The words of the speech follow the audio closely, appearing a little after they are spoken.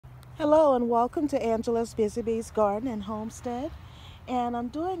Hello and welcome to Angela's Busy Bees Garden and Homestead. And I'm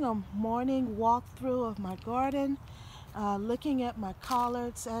doing a morning walkthrough of my garden, looking at my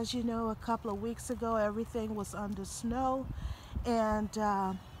collards. As you know, a couple of weeks ago everything was under snow, and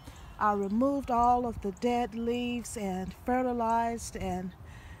I removed all of the dead leaves and fertilized, and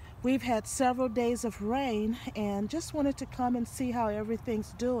we've had several days of rain and just wanted to come and see how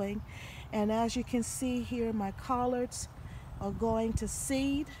everything's doing. And as you can see here, my collards are going to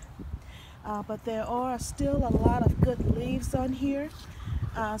seed. But there are still a lot of good leaves on here.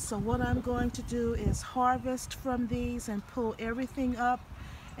 So what I'm going to do is harvest from these and pull everything up,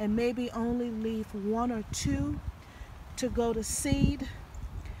 and maybe only leave one or two to go to seed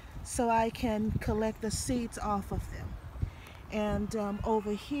so I can collect the seeds off of them. And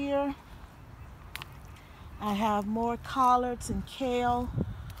over here I have more collards and kale,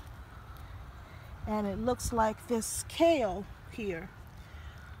 and it looks like this kale here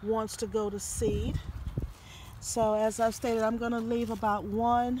wants to go to seed. So as I've stated, I'm going to leave about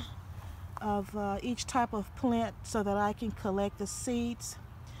one of each type of plant so that I can collect the seeds.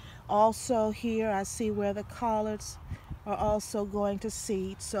 Also here I see where the collards are also going to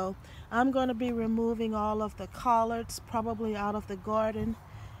seed. So I'm going to be removing all of the collards probably out of the garden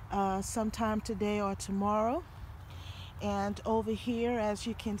sometime today or tomorrow. And over here, as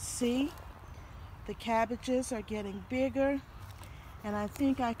you can see, the cabbages are getting bigger. And I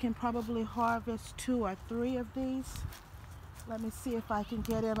think I can probably harvest 2 or 3 of these. Let me see if I can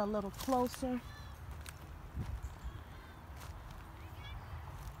get in a little closer.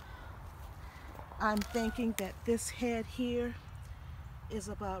 I'm thinking that this head here is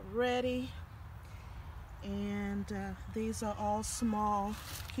about ready. And these are all small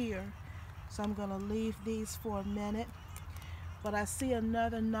here. So I'm going to leave these for a minute. But I see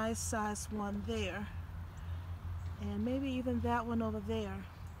another nice sized one there. And maybe even that one over there.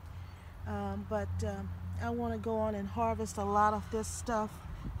 But I want to go on and harvest a lot of this stuff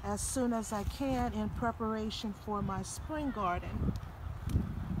as soon as I can in preparation for my spring garden.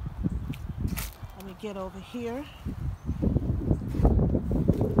 Let me get over here.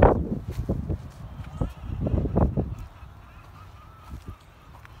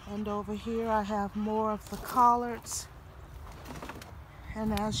 And over here I have more of the collards.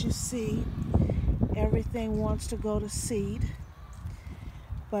 And as you see, everything wants to go to seed.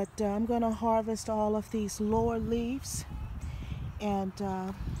 But I'm going to harvest all of these lower leaves, and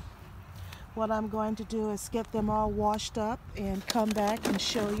what I'm going to do is get them all washed up and come back and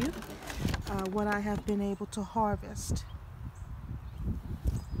show you what I have been able to harvest.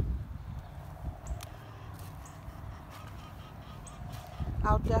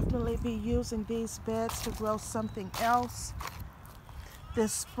 I'll definitely be using these beds to grow something else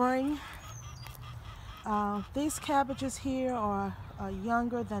this spring. These cabbages here are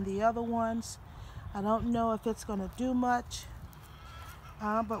younger than the other ones. I don't know if it's going to do much,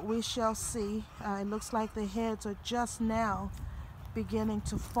 but we shall see. It looks like the heads are just now beginning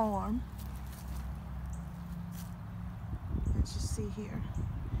to form, as you see here.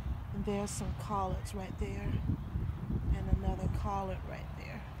 And there's some collards right there, and another collard right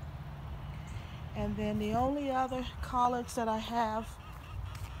there. And then the only other collards that I have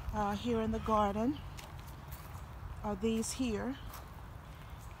here in the garden are these here,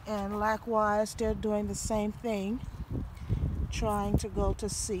 and likewise they're doing the same thing, trying to go to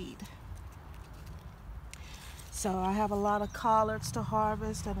seed. So I have a lot of collards to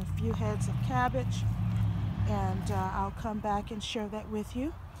harvest and a few heads of cabbage, and I'll come back and share that with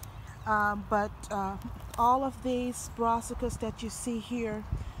you. But all of these brassicas that you see here,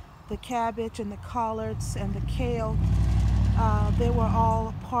 the cabbage and the collards and the kale, they were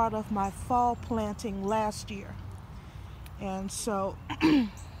all part of my fall planting last year. And so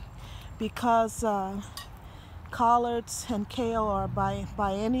because collards and kale are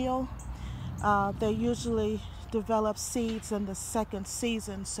biennial, they usually develop seeds in the second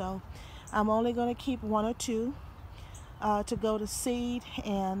season. So I'm only going to keep 1 or 2 to go to seed,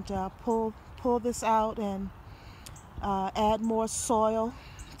 and pull this out and add more soil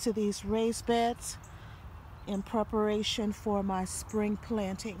to these raised beds in preparation for my spring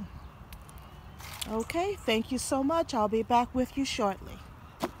planting. Okay, thank you so much. I'll be back with you shortly.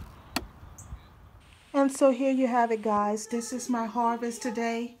 And so here you have it, guys. This is my harvest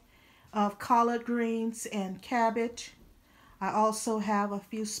today of collard greens and cabbage. I also have a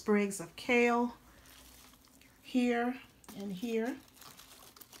few sprigs of kale here and here.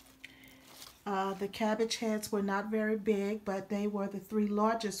 The cabbage heads were not very big, but they were the 3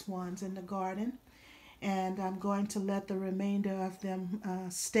 largest ones in the garden. And I'm going to let the remainder of them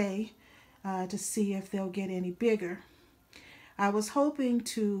stay to see if they'll get any bigger. I was hoping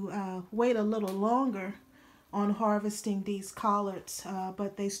to wait a little longer on harvesting these collards,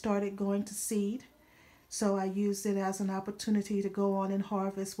 but they started going to seed. So I used it as an opportunity to go on and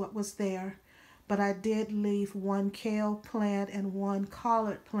harvest what was there. But I did leave one kale plant and one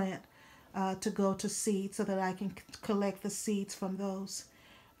collard plant to go to seed so that I can collect the seeds from those.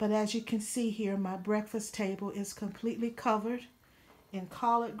 But as you can see here, my breakfast table is completely covered in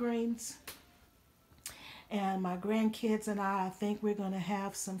collard greens. And my grandkids and I think we're going to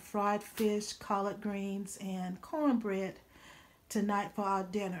have some fried fish, collard greens, and cornbread tonight for our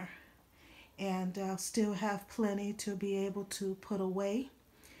dinner. And I'll still have plenty to be able to put away.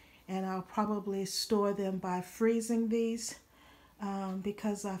 And I'll probably store them by freezing these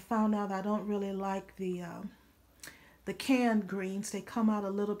because I found out I don't really like the canned greens. They come out a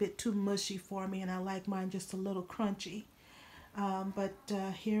little bit too mushy for me, and I like mine just a little crunchy. But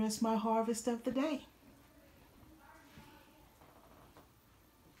here is my harvest of the day.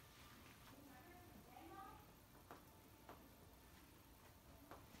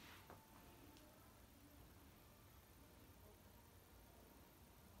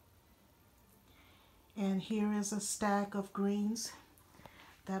 And here is a stack of greens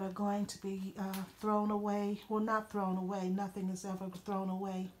that are going to be thrown away. Well, not thrown away. Nothing is ever thrown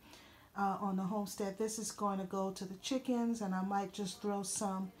away on the homestead. This is going to go to the chickens, and I might just throw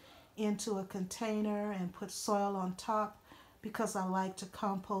some into a container and put soil on top because I like to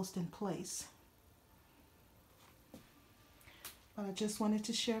compost in place. But I just wanted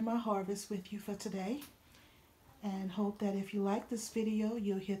to share my harvest with you for today, and hope that if you like this video,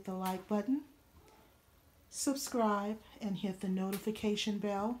 you'll hit the like button, subscribe, and hit the notification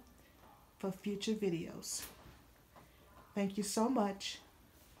bell for future videos. Thank you so much.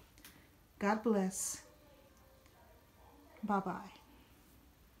 God bless. Bye-bye.